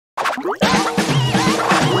A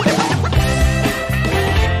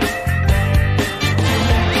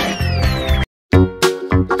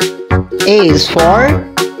is for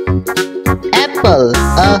apple.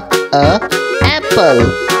 Apple.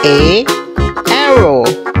 A, arrow.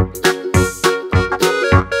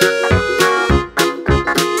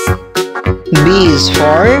 B is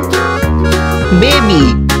for baby.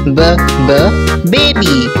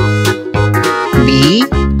 Baby. B,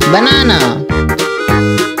 banana.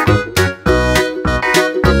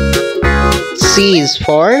 C is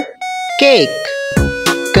for cake.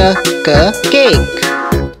 Cake.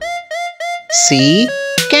 C,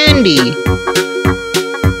 candy.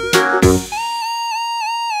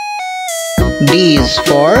 D is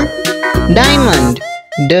for diamond.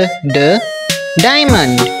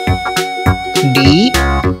 Diamond. D,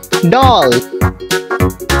 doll.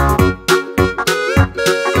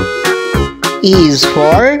 E is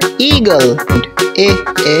for eagle.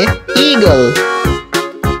 Eagle.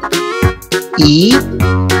 E,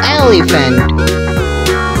 elephant.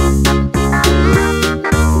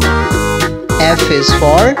 F is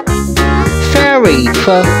for fairy.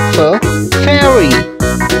 Fairy.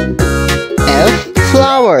 F,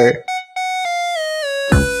 flower.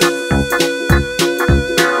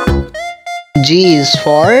 G is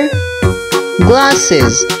for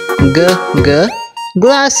glasses.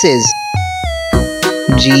 Glasses.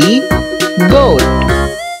 G, goat.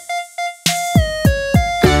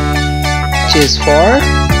 H is for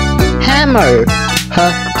hammer.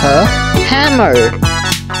 Hammer.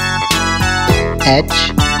 H,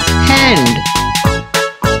 hand.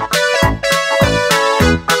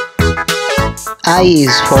 I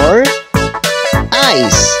is for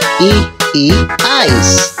ice.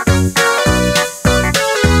 Ice.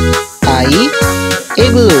 I,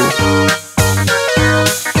 igloo.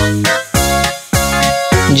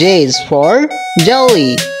 J is for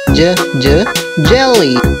jelly.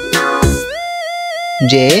 Jelly.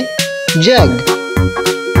 J, jug.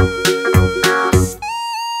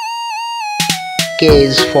 K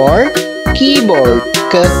is for keyboard.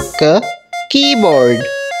 Keyboard.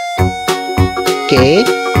 K,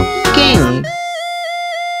 king.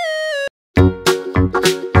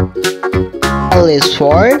 L is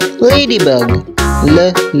for ladybug.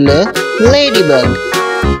 Ladybug.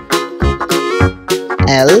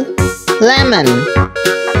 L, lemon.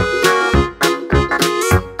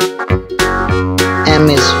 M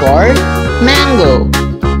is for mango.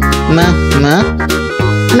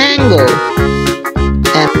 Mango.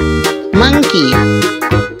 M, monkey.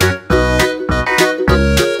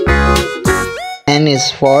 N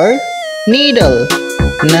is for needle.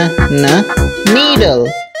 Needle.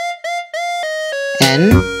 N,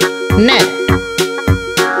 net.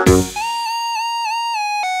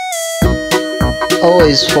 O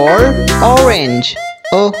is for orange.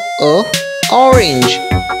 Orange.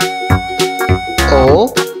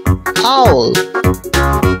 O, owl.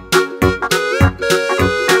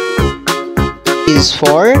 Is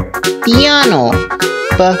for piano.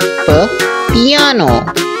 Piano.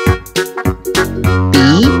 P,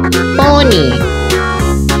 pony.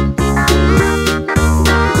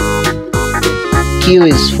 Q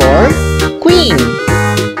is for queen.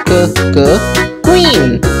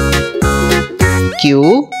 Queen.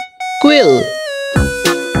 Q, quill.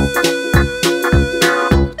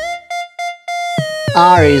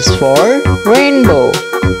 R is for rainbow.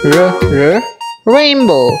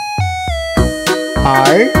 Rainbow.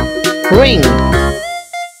 R, ring.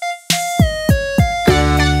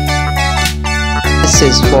 S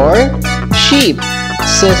is for sheep.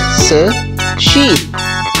 Sheep.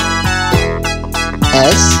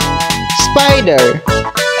 S, spider.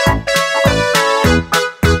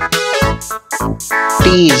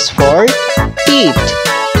 T is for teeth.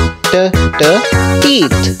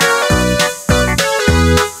 Teeth.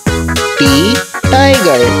 T,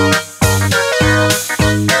 tiger.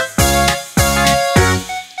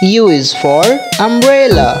 U is for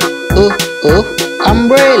umbrella.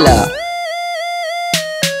 Umbrella.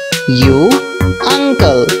 U,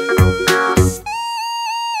 uncle.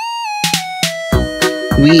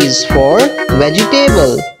 V is for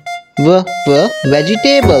vegetable.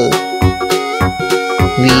 Vegetable.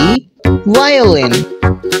 V, violin.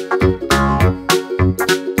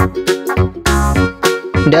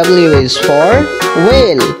 W is for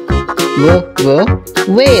whale.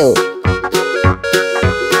 Whale.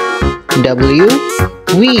 W,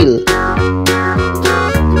 wheel.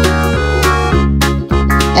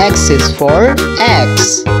 X is for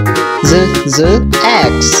axe.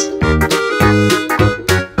 Axe.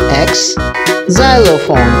 X,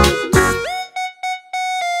 xylophone.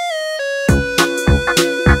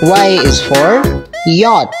 Y is for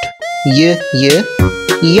yacht.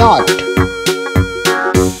 yacht.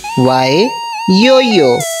 Y,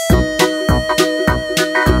 yo-yo.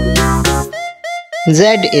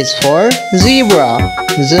 Z is for zebra.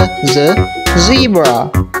 Zebra.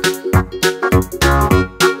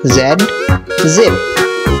 Z, zip.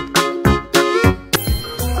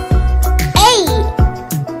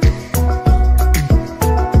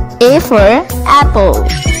 A for apple.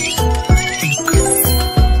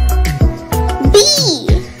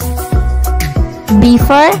 B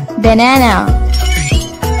for banana.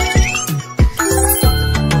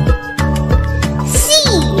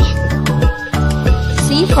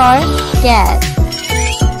 C for cat.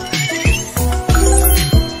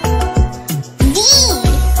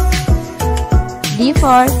 D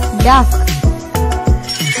for duck.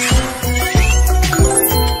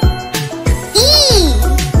 E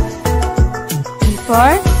for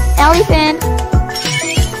elephant.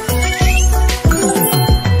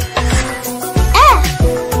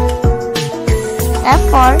 F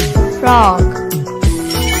for frog.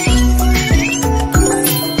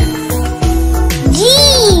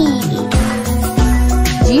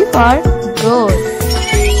 G for goat.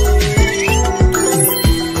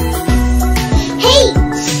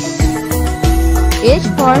 H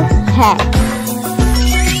for hat.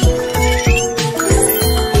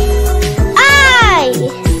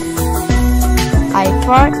 I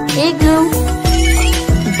for igloo.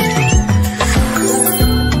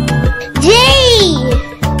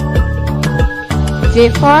 J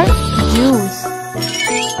for juice.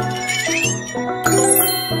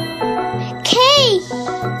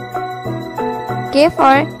 K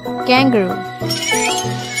for kangaroo.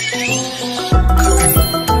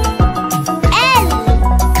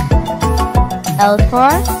 L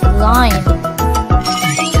for lion.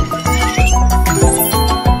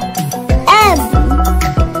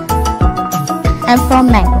 M for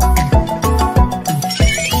mango.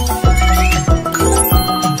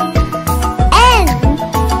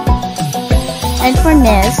 N for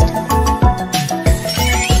nest.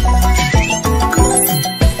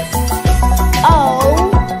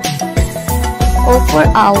 O for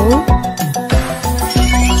owl.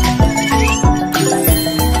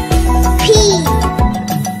 P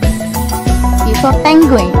for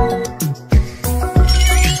penguin.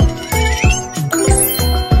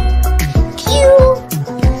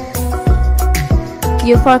 Q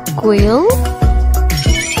for quail.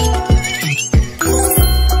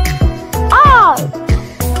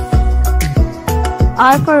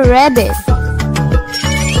 R for rabbit.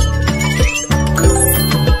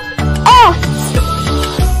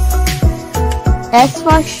 S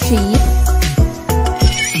for sheep.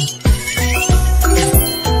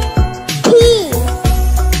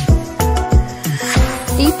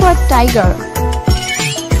 T for tiger.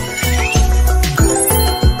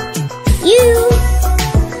 U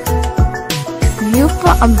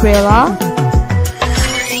for umbrella.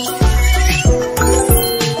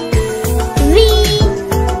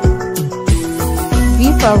 V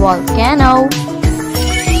for volcano.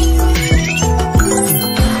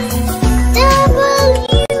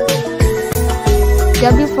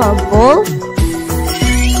 W for bull.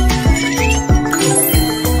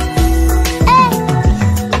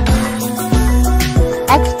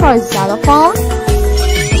 X for xylophone.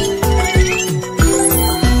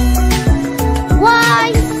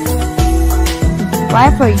 Y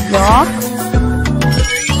for york.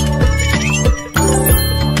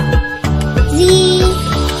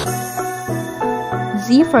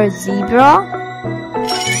 Z for zebra.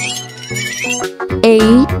 A.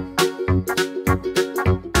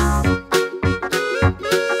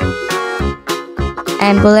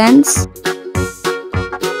 Ambulance.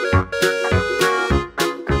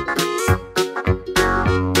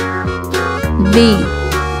 B.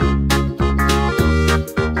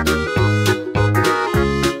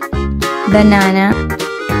 Banana.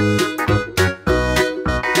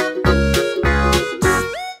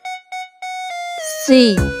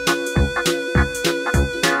 C.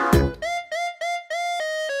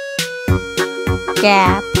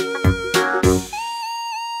 Cap.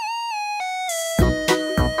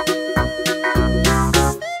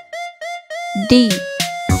 D.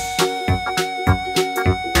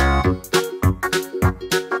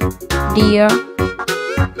 Deer.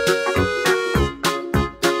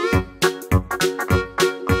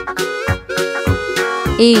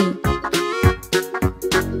 E.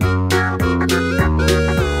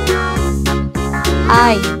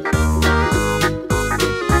 I.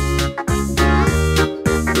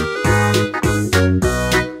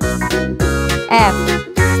 F.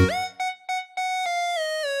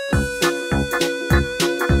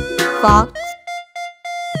 Fox.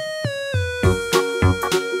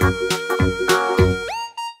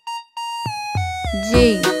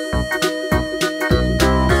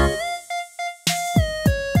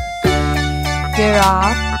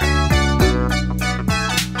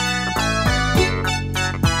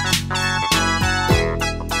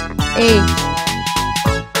 H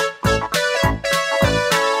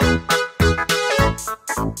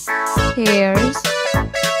Hairs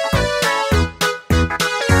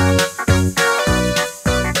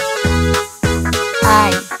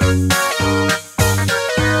I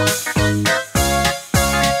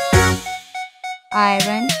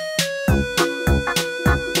Iron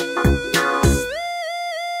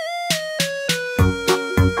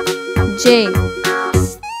J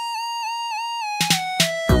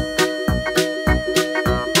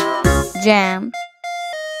Jam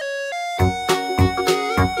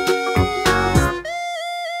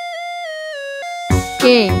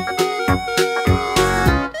K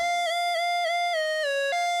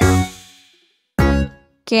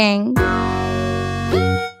King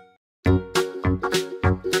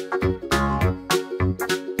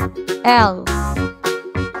L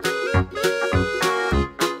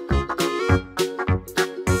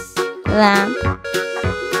Lamp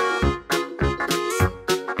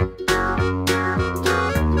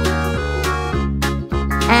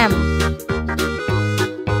M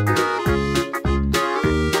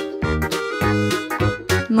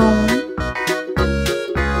Moon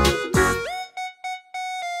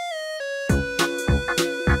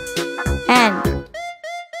N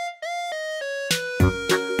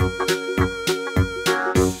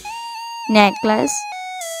Necklace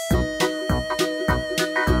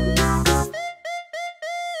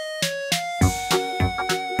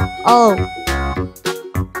O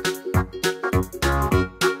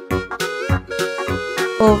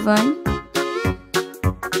Oven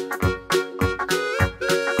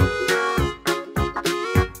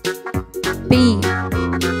P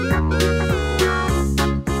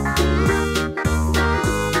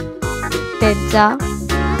Pizza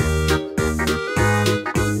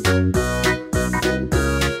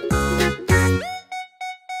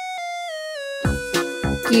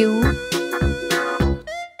Q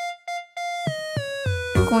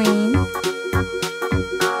Queen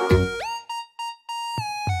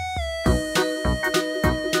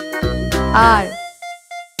R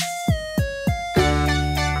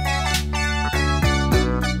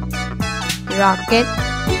Rocket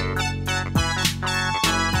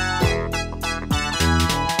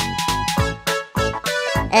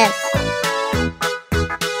S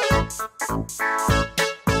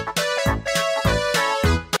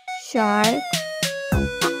Shark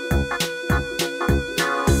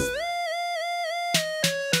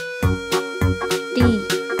T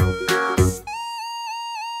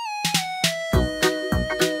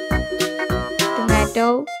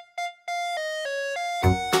Tomato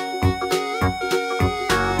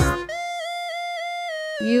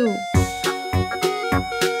U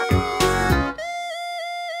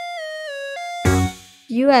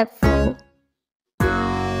UFO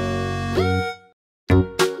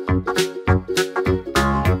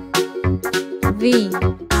V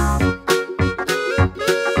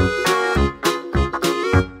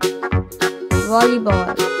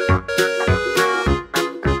Volleyball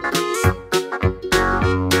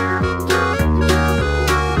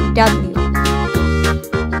W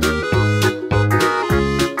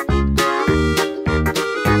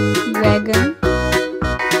Wagon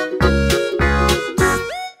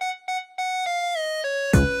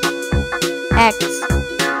X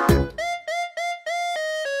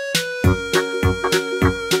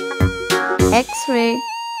X-ray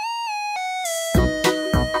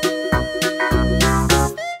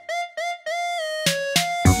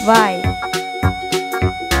Y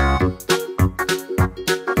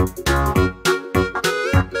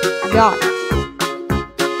Yacht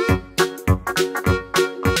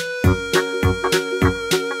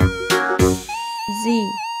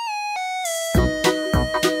Z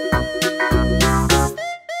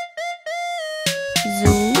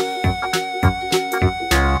Zoo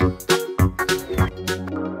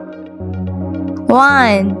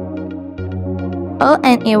One O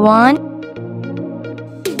and a one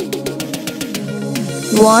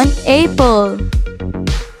apple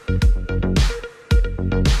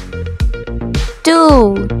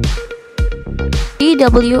Two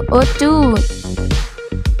TWO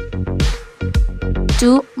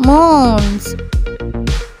two moons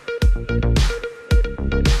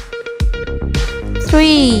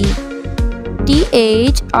Three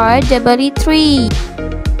THREE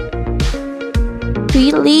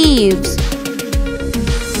three leaves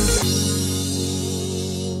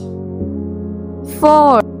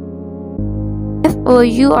Four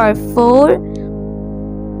FOUR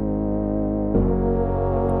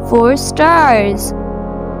four stars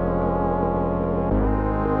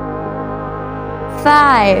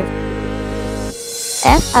Five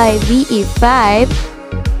FIVE five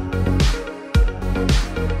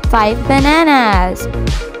 5 bananas.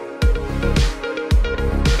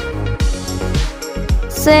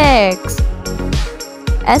 6.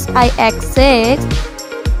 six.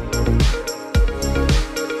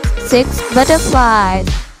 6 butterflies.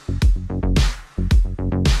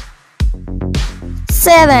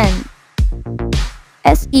 7.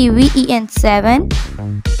 seven.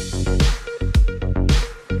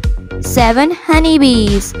 7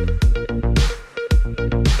 honeybees.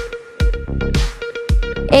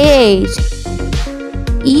 8.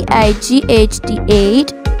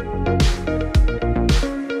 eight.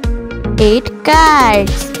 8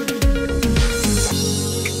 kites.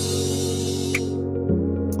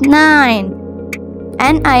 9.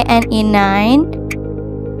 nine.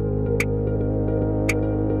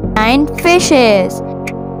 9 fishes.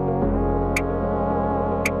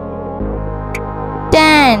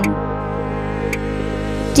 10.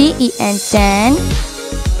 ten.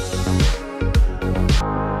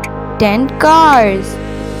 10 cars.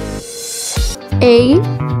 A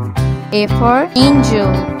for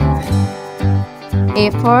angel. A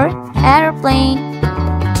for airplane.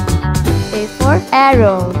 A for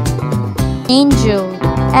arrow. Angel,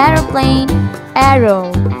 airplane,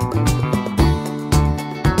 arrow.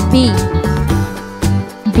 B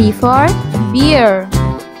for beer.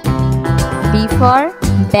 B for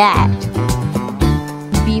bat.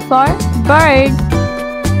 B for bird.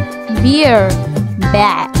 Beer,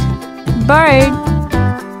 bat, bird.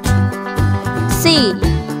 C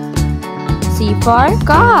for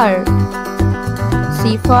car.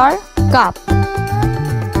 C for cup.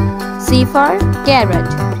 C for carrot.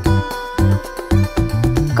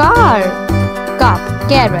 Car, cup,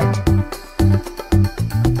 carrot.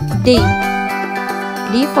 D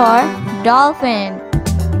for dolphin.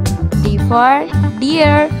 D for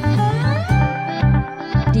deer.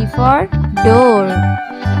 D for door.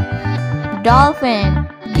 Dolphin,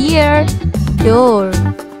 deer, door.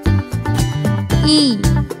 E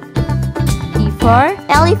for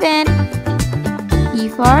elephant. E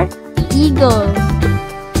for eagle.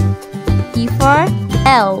 E for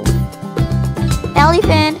elf.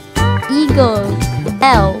 Elephant, eagle,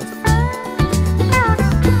 elf.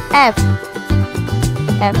 F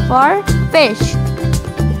for fish.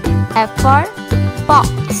 F for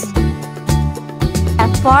fox.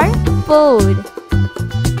 F for food.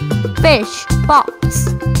 Fish, fox,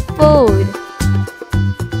 food.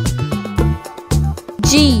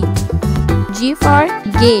 G for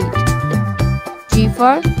gate. G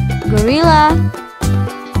for gorilla.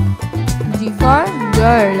 G for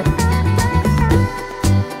girl.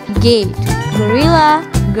 Gate, gorilla,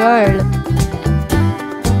 girl.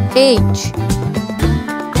 H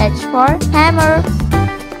for hammer.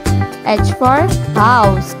 H for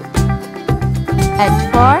house. H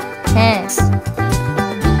for hands.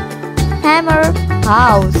 Hammer,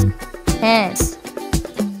 house, hands.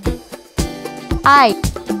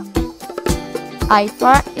 I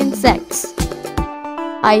for insects.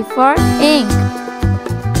 I for ink.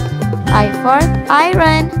 I for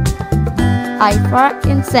iron. I for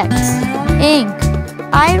insects, ink,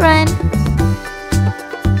 iron.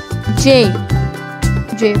 J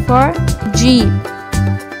for jeep.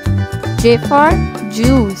 J for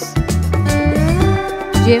juice.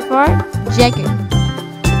 J for jacket.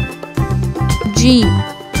 G,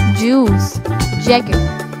 juice,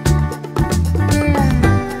 jacket.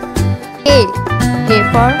 K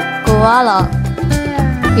for koala.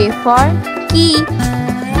 K for key.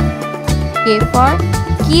 K for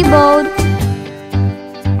keyboard.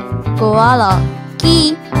 Koala,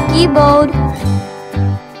 key, keyboard.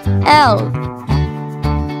 L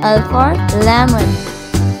for lemon.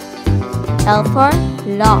 L for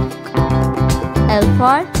lock. L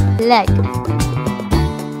for leg.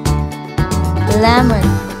 Lemon,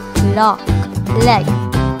 lock, leg.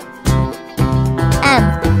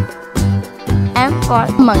 M for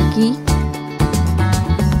monkey.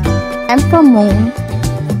 M for moon.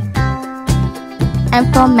 M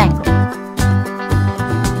for mango.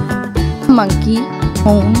 Monkey,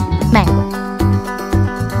 moon, mango.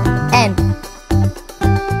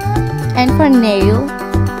 N for nail.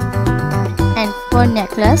 N for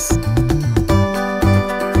necklace.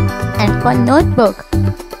 N for notebook.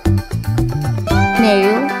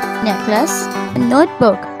 Nail, necklace,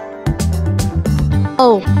 notebook.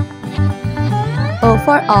 O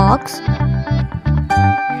for ox.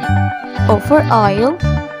 O for oil.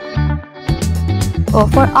 O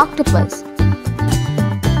for octopus.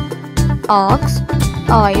 Ox,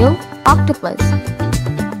 oil, octopus.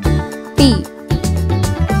 P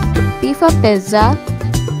for pizza.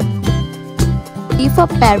 P for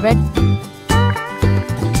parrot.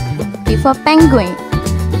 P for penguin.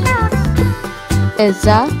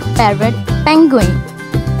 pizza, parrot, penguin.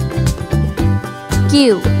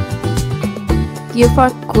 Q. Q for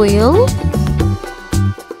quill.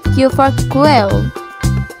 Q for quill.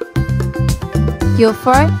 Q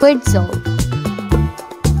for quetzal.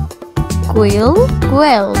 Quill,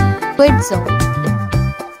 quill, quetzal.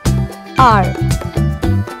 R.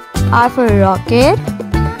 R for rocket.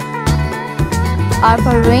 R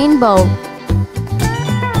for rainbow.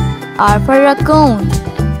 R for raccoon.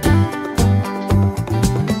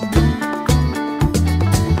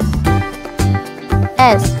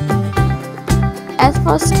 S. S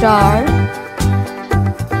for star.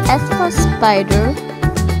 S for spider.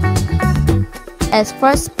 S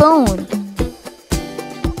for spoon.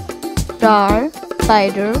 Star,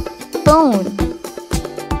 spider, spoon.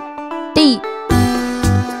 T.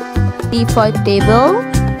 T for table.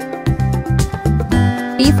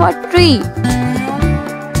 T for tree.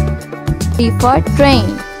 T for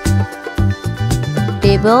train.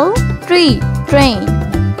 Table, tree, train.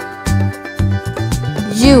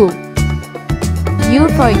 U. U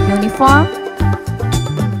for uniform.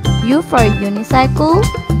 U for unicycle.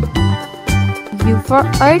 U for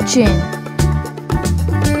urchin.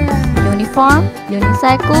 Uniform,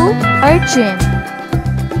 unicycle, urchin.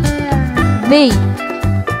 V.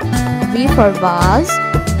 V for vase.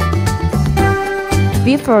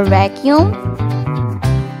 V for vacuum.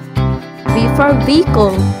 V for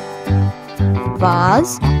vehicle.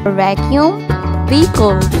 Vase, vacuum,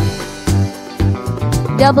 vehicle.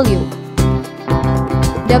 W.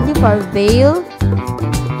 W for whale.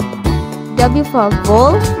 W for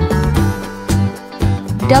wolf.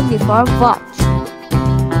 W for watch.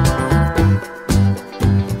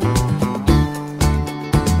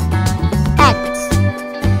 X.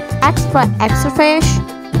 X for extrafish.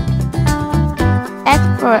 X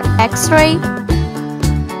for X-ray.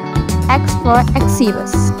 X for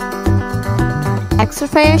exhibus.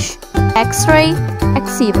 Extrafish, X-ray,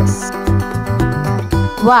 exhibus.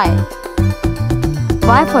 Y.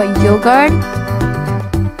 Y for yogurt.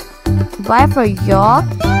 Y for yolk.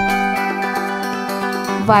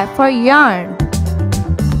 Y for yarn.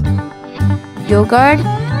 Yogurt,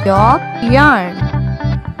 yolk, yarn.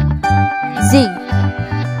 Z.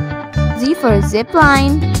 Z for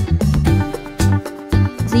zipline.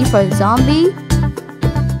 Z for zombie.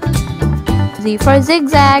 Z for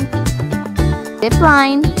zigzag.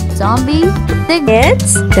 Zipline, zombie, zigzag.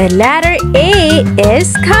 It's the letter A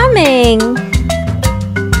is coming.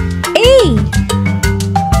 A.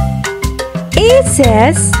 A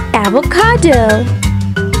says avocado.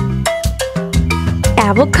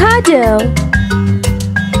 Avocado.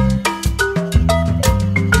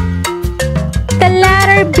 The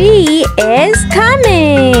letter B is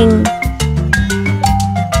coming.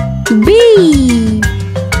 B.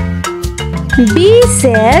 B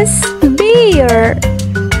says beer.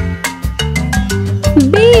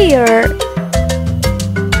 Beer.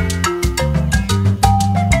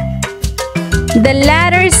 The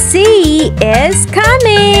letter C is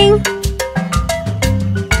coming.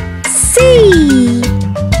 C.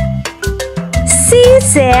 C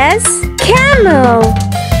says camel.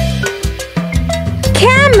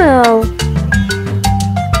 Camel.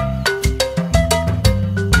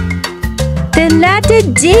 The letter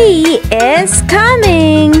D is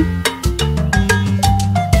coming.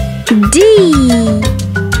 D.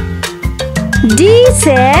 D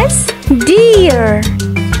says deer.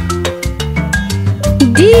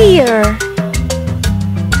 Deer.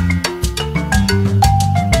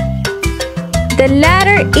 The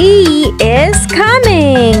letter E is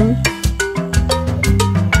coming.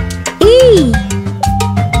 E.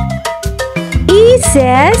 E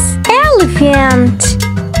says elephant.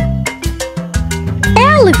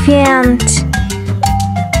 Elephant.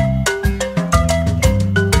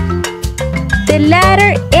 The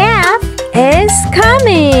letter F is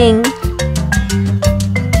coming.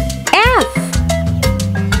 F.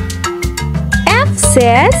 F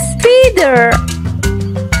says feather.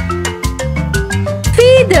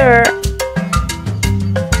 Feather.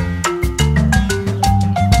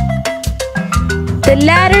 The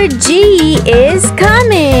letter G is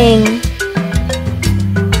coming.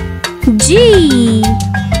 G.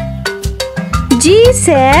 G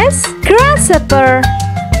says grasshopper.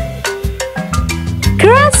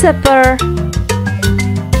 Grasshopper.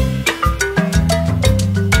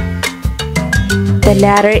 The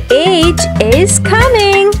letter H is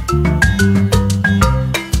coming.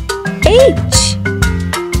 H.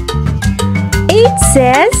 H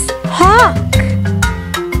says hawk.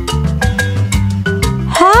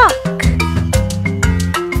 Hawk.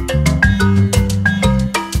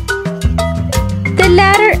 The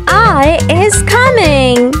letter I is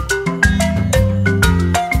coming.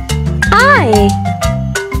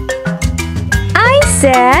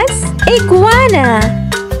 says iguana.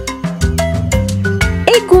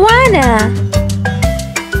 Iguana.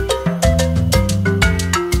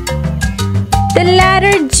 The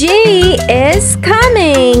letter J is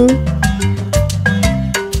coming.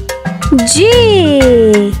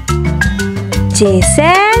 J. J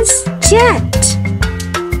says jet.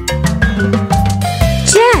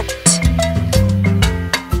 Jet.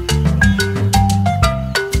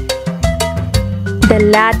 The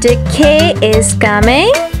letter K is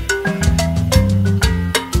coming.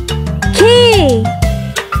 K.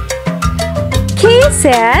 K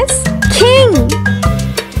says king.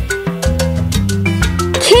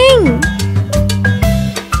 King.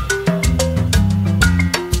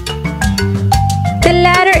 The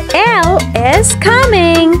letter L is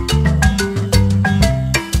coming.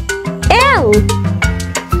 L.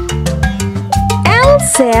 L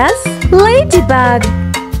says ladybug.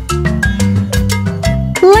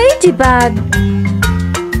 Ladybug.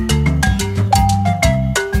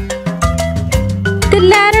 The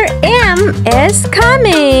letter M is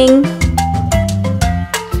coming.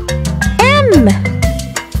 M.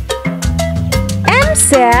 M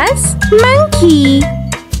says monkey.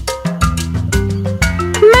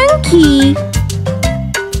 Monkey.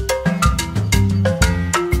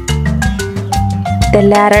 The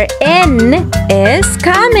letter N is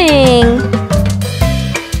coming.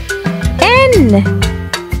 N.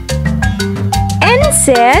 N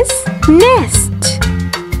says nest.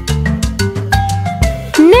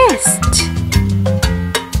 Nest.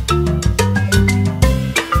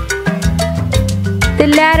 The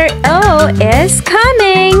letter O is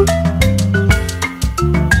coming.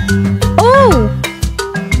 O.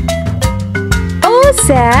 O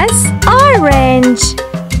says orange.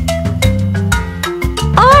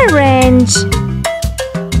 Orange.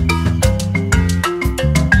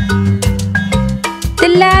 The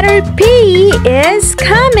letter P is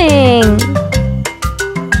coming.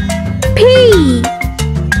 P.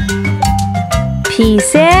 P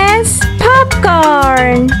says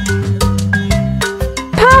popcorn.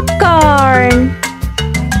 Popcorn.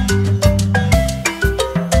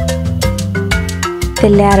 The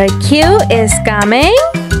letter Q is coming.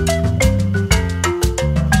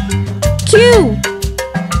 Q.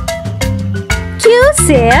 Q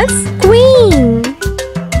says queen.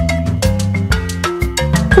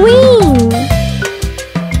 Queen.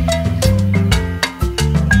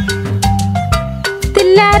 The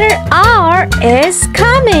letter R is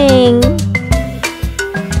coming.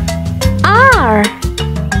 R.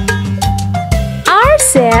 R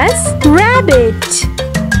says rabbit.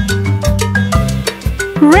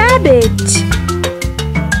 Rabbit.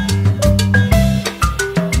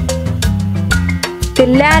 The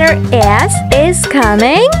letter S is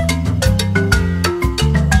coming.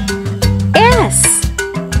 S.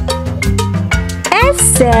 S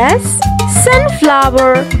says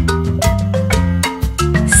sunflower.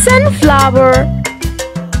 Sunflower.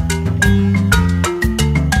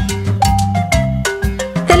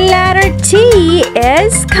 The letter T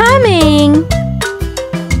is coming.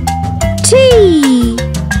 T.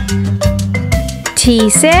 T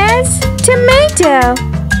says tomato.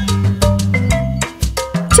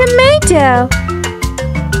 Tomato.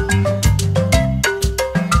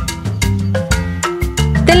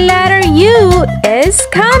 The letter U is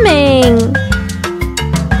coming.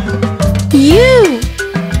 U.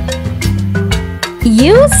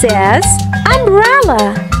 U says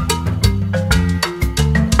umbrella.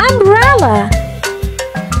 Umbrella.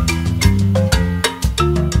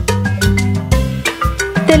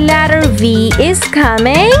 The letter V is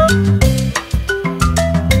coming.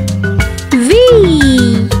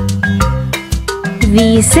 V.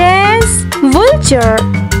 V says vulture.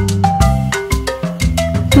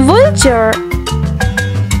 Vulture.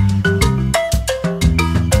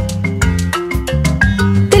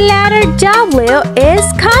 The letter W is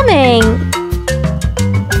coming.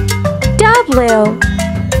 W.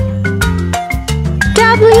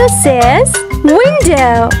 W says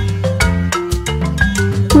window.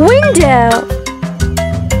 Window.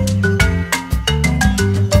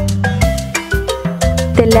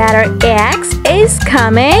 The letter X is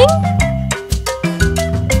coming.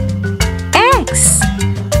 X.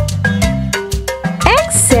 X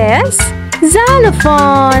says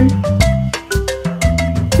xylophone.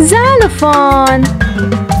 Xylophone.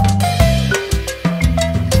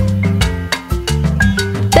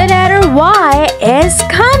 The letter Y is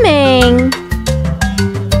coming.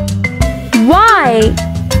 Y.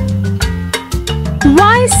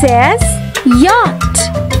 Y says yacht.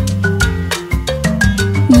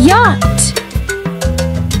 Yacht.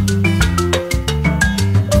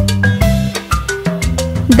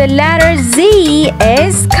 The letter Z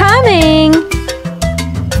is coming.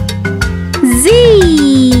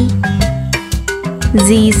 Z.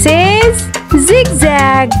 Z says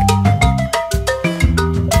zigzag.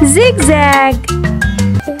 Zigzag.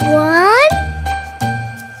 1,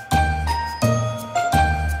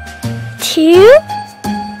 2,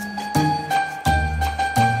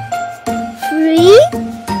 3,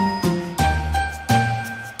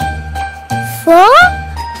 4,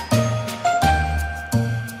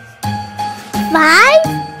 5,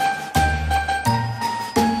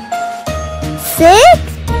 6,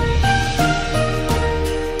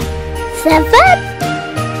 7,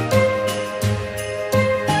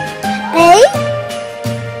 8,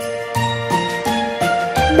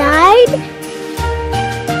 9,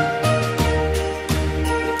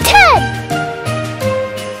 10.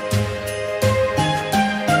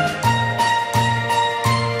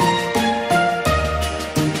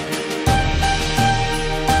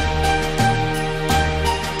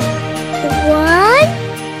 One,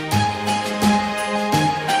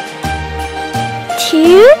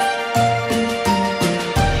 2,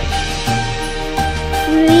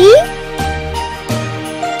 3,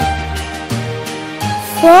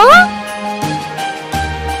 4,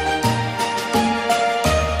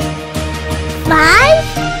 5,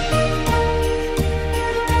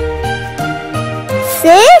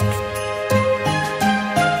 6,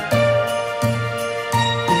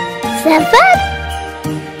 7,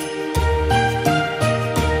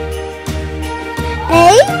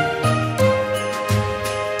 8,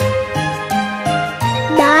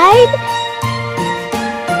 9,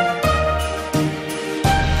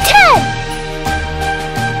 10.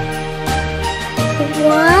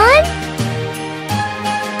 1,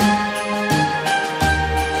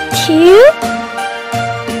 2,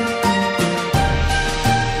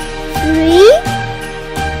 3,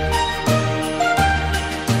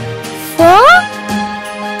 4,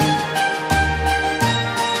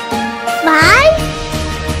 5,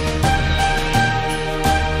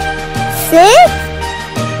 6,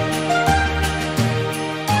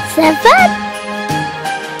 7,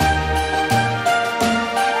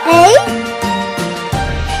 8,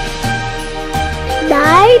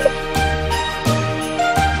 9,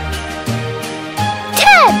 10.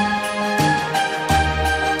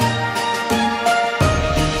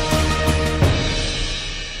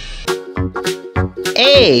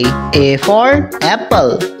 A for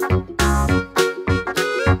apple.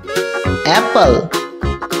 Apple.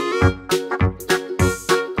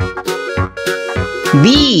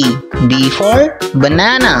 B for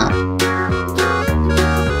banana.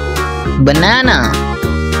 Banana.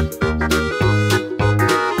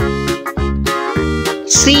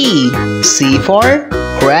 C for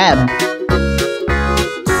crab.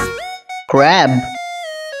 Crab.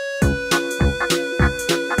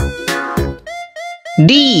 D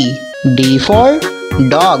for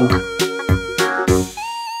dog.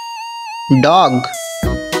 Dog.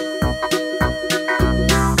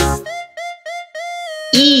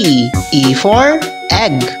 E for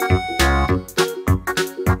egg.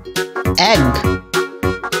 Egg.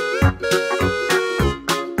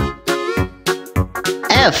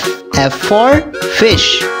 F for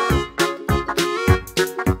fish.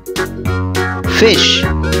 Fish.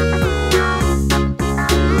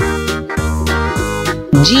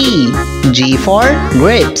 G for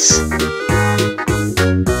grapes.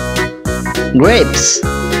 Grapes.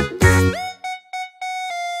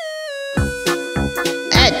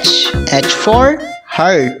 H for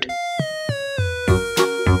heart.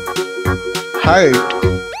 Heart.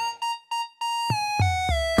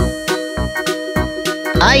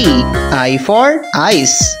 I for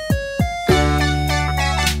ice.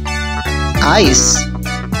 Ice.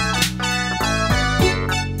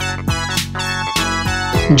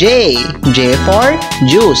 J for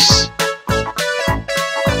juice.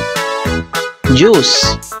 Juice.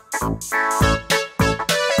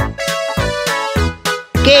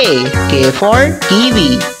 K for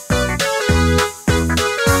kiwi.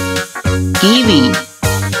 Kiwi.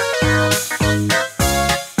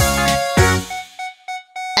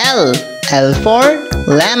 L for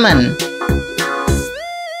lemon.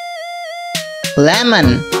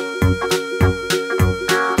 Lemon.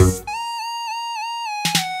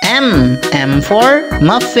 M for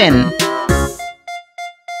muffin.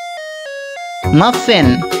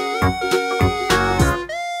 Muffin.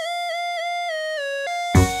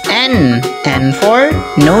 N for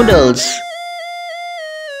noodles.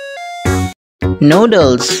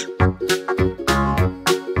 Noodles.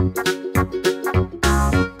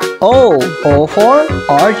 O for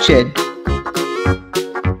orchid.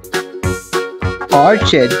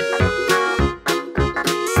 Orchid.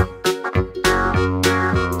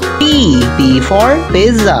 P for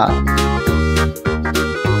pizza.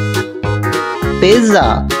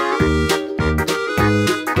 Pizza.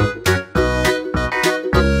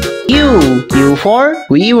 U for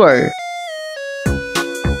weaver.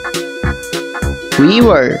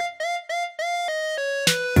 Weaver.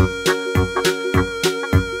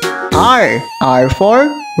 R for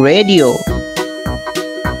radio.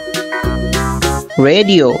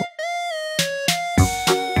 Radio.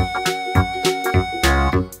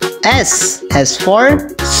 S for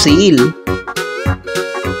seal.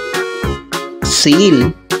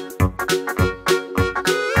 Seal.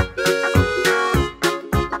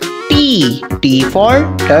 T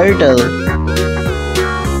for turtle.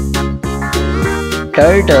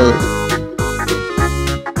 Turtle.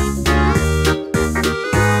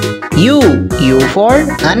 U for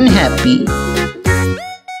unhappy.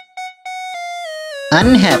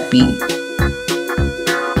 Unhappy.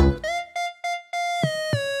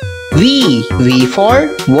 V for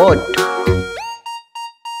vote.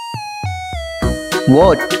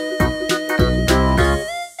 Vote.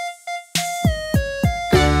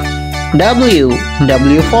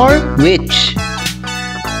 W for witch.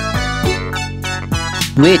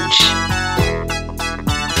 Witch.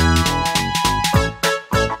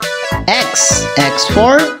 X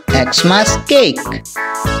for Xmas cake.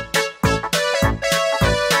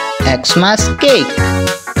 Xmas cake.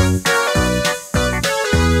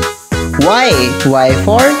 Y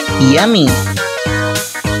for yummy.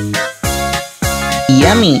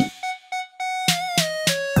 Yummy.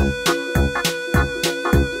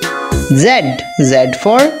 Z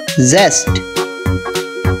for zest.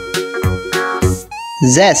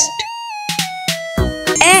 Zest.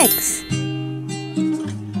 X.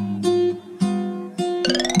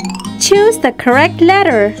 Choose the correct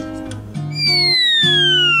letter.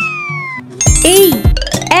 E.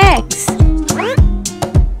 X.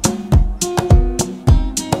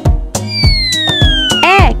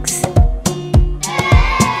 X.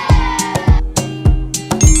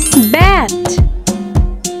 Bat.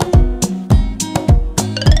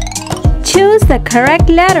 Choose the correct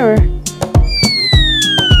letter.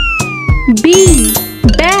 B.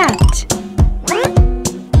 Bat.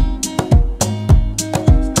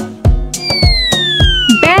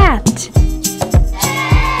 Bat.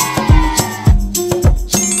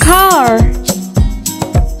 Car.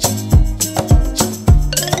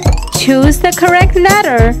 Choose the correct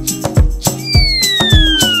letter.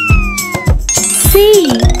 C.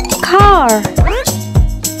 Car.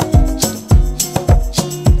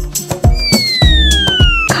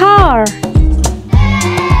 Car.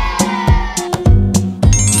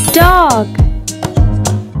 Dog.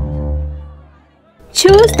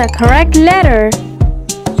 Choose the correct letter.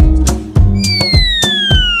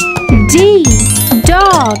 D.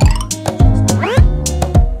 Dog.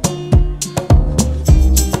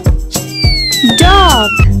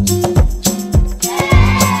 Dog.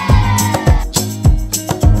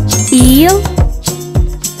 Eel.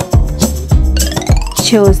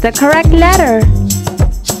 Choose the correct letter.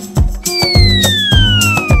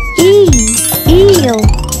 E. Eel.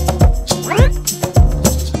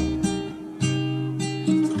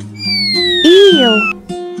 Eel.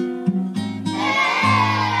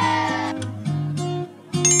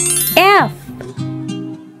 F.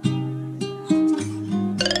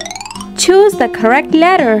 Choose the correct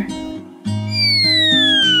letter.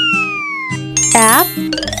 F.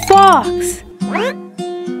 Fox.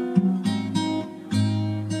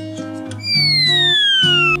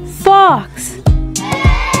 Fox.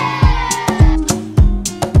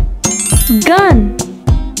 Gun.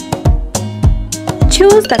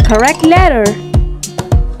 Choose the correct letter.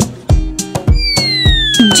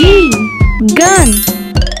 G. Gun.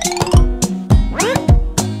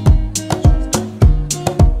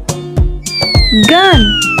 Gun.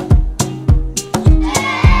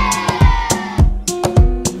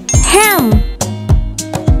 Ham.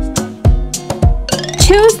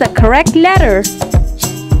 Choose the correct letter.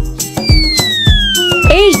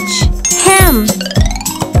 H. Ham.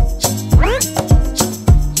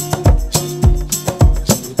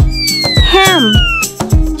 Ham.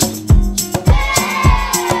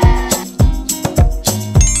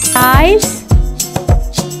 Eyes.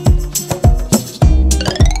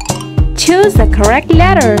 Choose the correct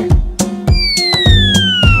letter.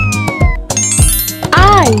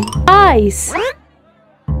 I. Eyes.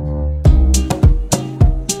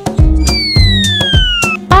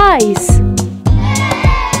 Eyes.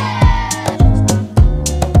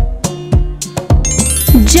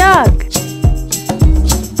 Jug.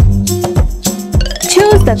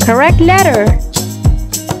 Choose the correct letter.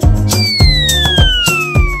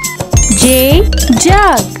 J.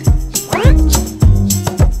 Jug.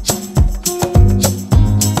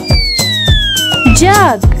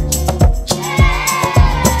 Jug.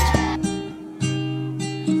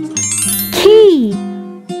 Key.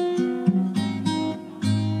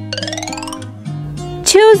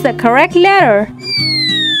 Choose the correct letter.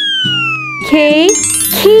 K.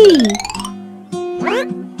 Key.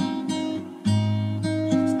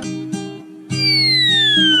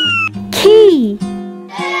 Key.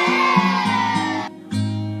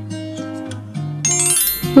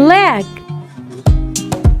 Leg.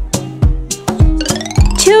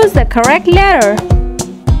 Choose the correct letter.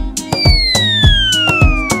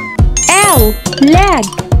 L. Leg.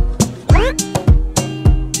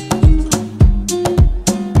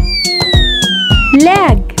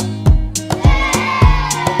 Leg.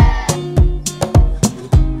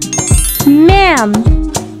 Ma'am.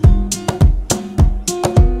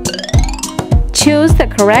 Choose the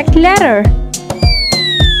correct letter.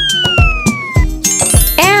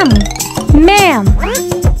 M. Ma'am.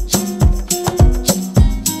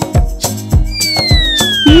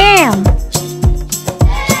 Ma'am.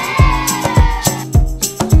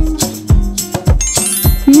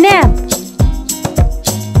 Neb.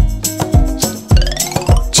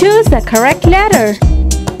 Choose the correct letter.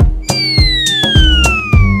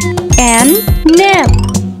 N. Neb.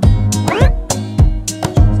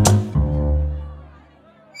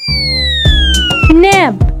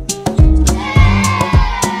 Neb.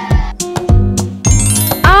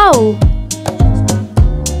 O.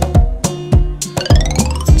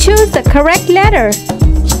 Choose the correct letter.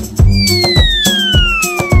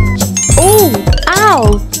 O.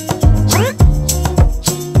 Owl.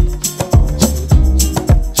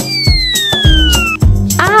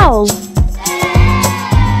 Owl.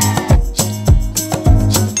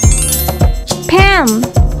 Pam.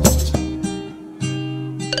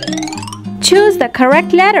 Choose the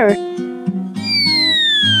correct letter.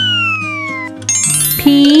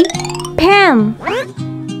 P. Pam.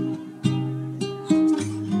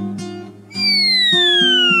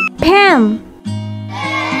 Pam.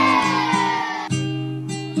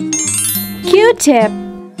 Q-tip.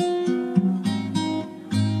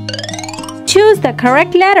 Choose the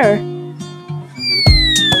correct letter.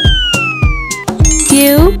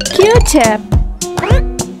 Q. Q-tip.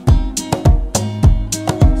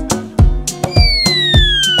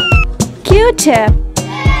 Q-tip.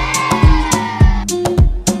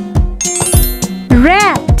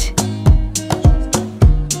 Rat.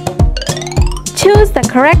 Choose the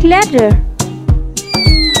correct letter.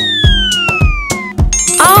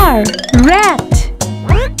 R. Rat.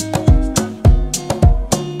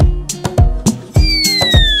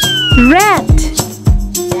 Rat.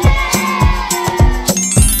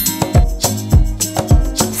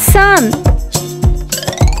 Sun.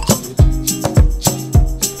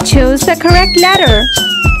 Choose the correct letter.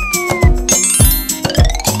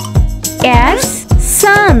 S.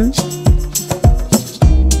 Sun.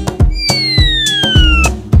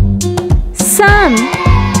 Sun.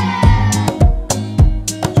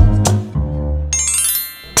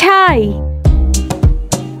 Tie.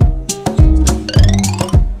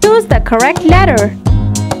 Choose the correct letter.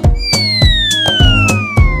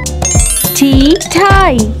 T.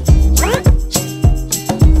 Tie.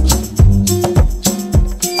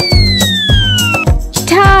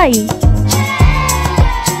 Tie.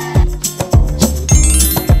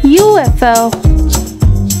 UFO.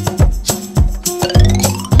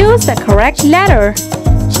 Choose the correct letter.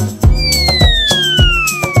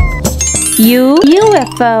 U.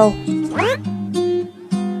 UFO.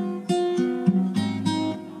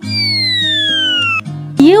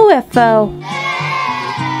 UFO.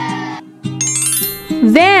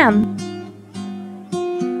 Van.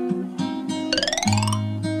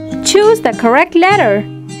 Choose the correct letter.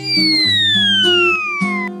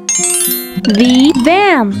 V.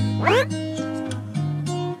 Van.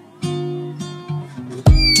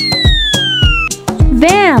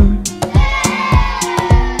 Van.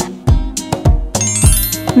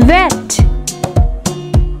 Vet.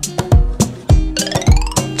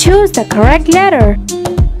 Choose the correct letter.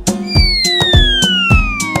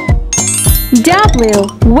 W.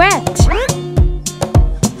 Wet.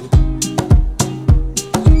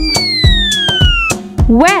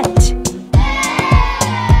 Wet.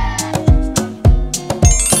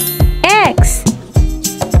 X.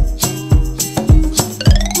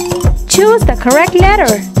 Choose the correct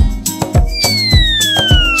letter.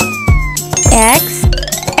 X.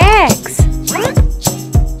 X.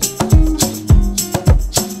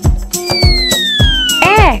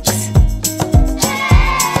 X.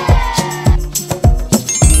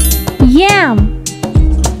 Yam.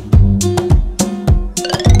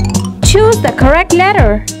 Choose the correct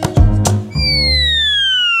letter.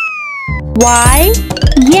 Y.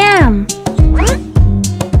 Yam.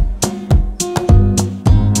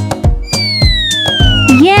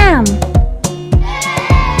 Yam.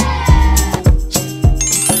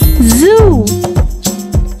 Zoo.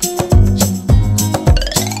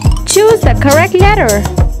 Choose the correct letter.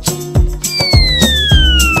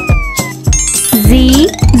 Z.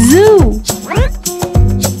 Zoo.